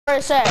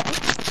said.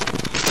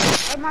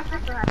 Hey, my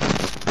sister has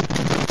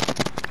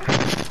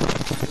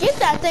it. Get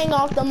that thing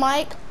off the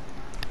mic.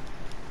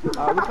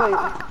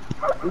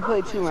 We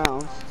played 2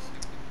 rounds.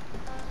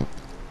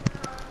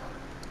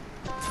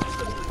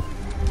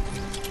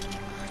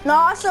 No,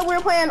 I said we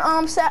were playing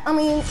 10,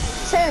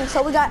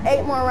 so we got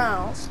 8 more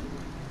rounds.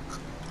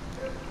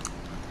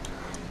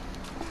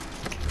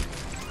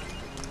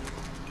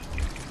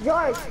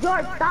 George,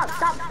 stop.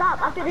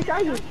 I'm gonna show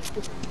you.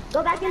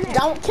 Go back in there.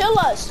 Don't kill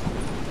us.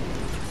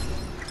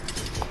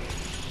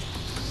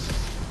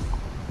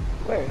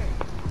 Where?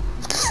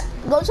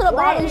 Go to the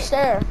bottom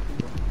stair.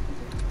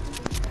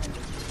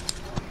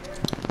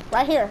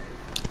 Right here.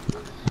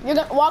 You're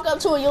gonna walk up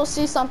to it, you'll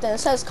see something. It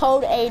says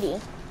code 80.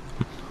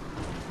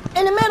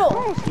 In the middle. I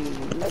don't see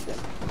nothing.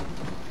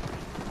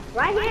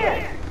 Right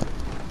here.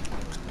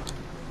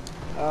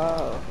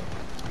 Oh.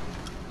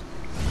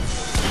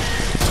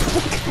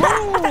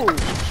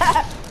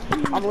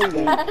 I'm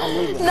leaving.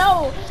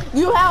 No,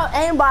 you have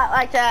aimbot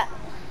like that.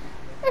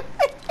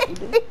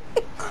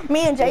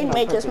 Me and Jaden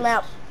made this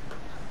map.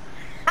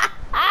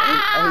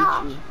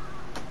 I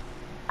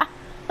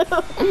hate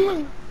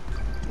you.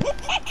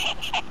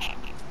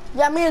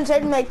 Yeah, me and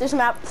Jaden make this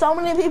map. So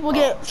many people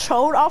get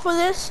trolled off of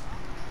this.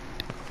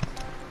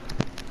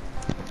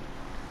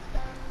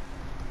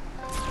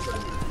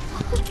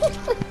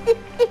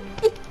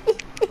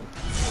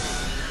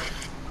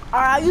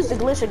 Alright, I'll use the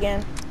glitch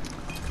again.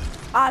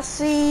 I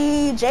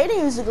see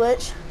Jaden use the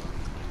glitch.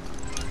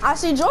 I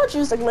see George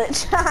use the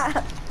glitch.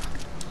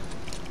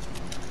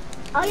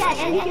 Oh yeah,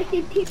 and you can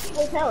see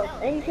people's health.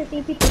 In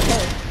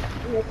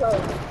your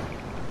clothes.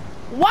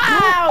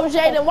 Wow,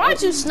 Jaden,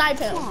 why'd you snipe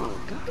him? Oh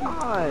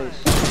gosh.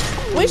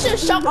 We should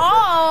show.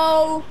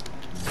 Oh,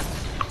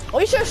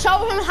 we should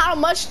show him how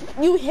much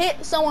you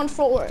hit someone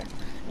for.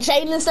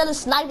 Jaden, instead of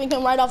sniping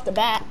him right off the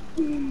bat.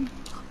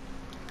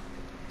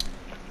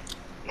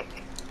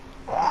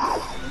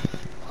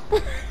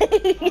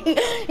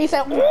 He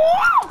said,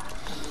 "Whoa!"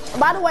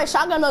 By the way,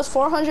 shotgun does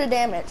 400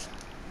 damage.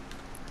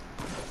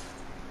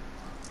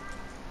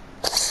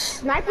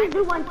 Snipers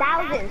do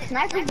 1,000.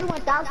 Snipers do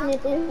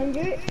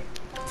 1,300.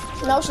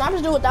 No,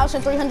 snipers do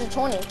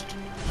 1,320.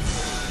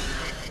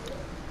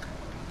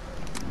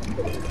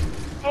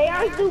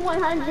 ARs do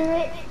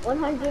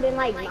 100 and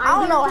like 90. I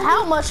don't know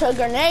how much a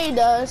grenade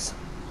does.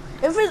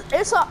 If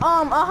it's a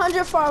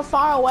 100 from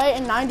far away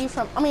and 90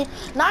 from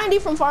 90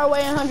 from far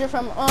away and 100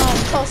 from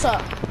close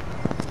up.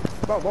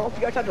 Bro, both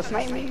of y'all tried to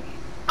snipe me?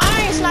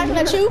 I ain't sniping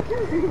at you.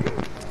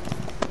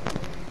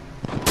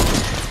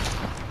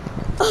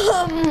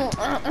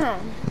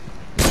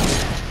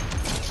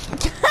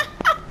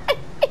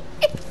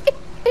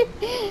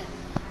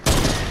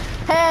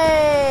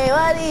 Hey,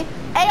 buddy.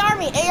 AR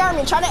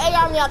me. Try to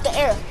AR me out the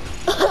air.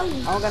 I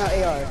don't got no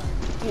AR.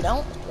 You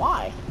don't?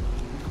 Why?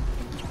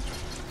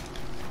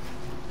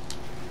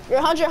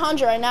 You're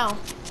 100 right now.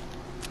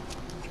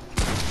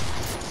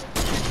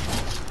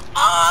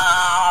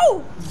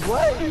 Oh!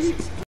 What?